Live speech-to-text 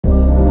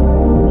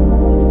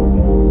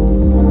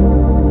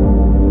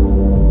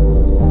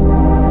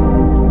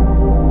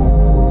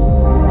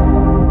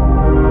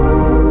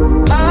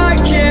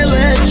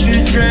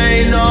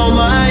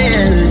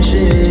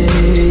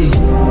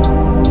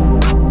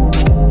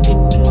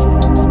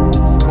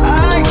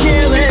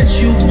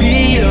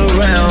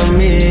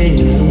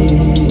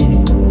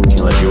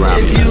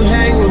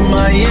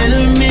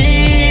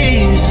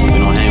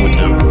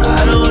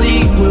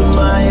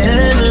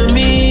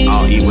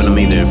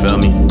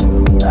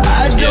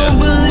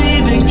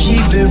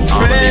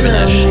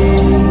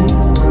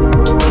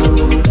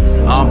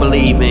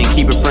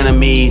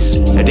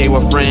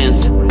were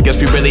friends.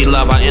 Guess we really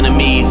love our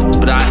enemies,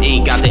 but I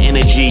ain't got the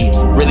energy.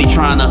 Really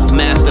trying to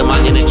master my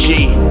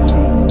energy.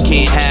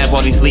 Can't have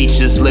all these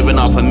leeches living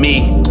off of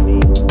me.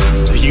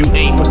 If you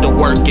ain't put the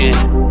work in,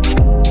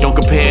 don't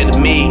compare to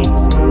me.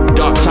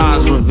 Dark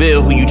times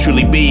reveal who you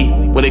truly be.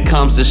 When it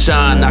comes to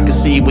shine, I can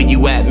see where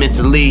you at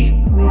mentally.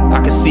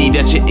 I can see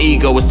that your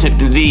ego is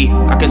tempting thee.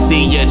 I can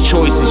see your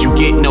choices, you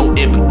get no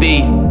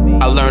empathy.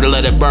 I learned to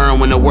let it burn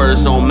when the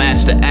words don't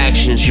match the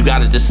actions. You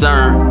gotta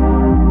discern.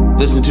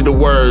 Listen to the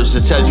words,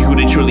 it tells you who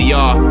they truly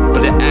are,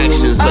 but the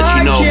actions let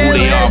you know who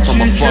they are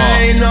from afar.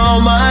 I can't let you drain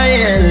all my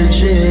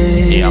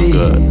energy. Yeah, I'm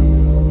good.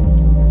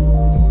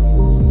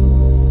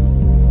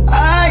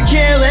 I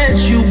can't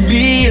let you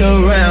be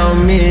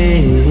around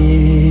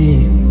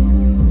me.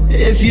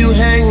 If you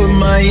hang with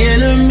my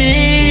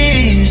enemy,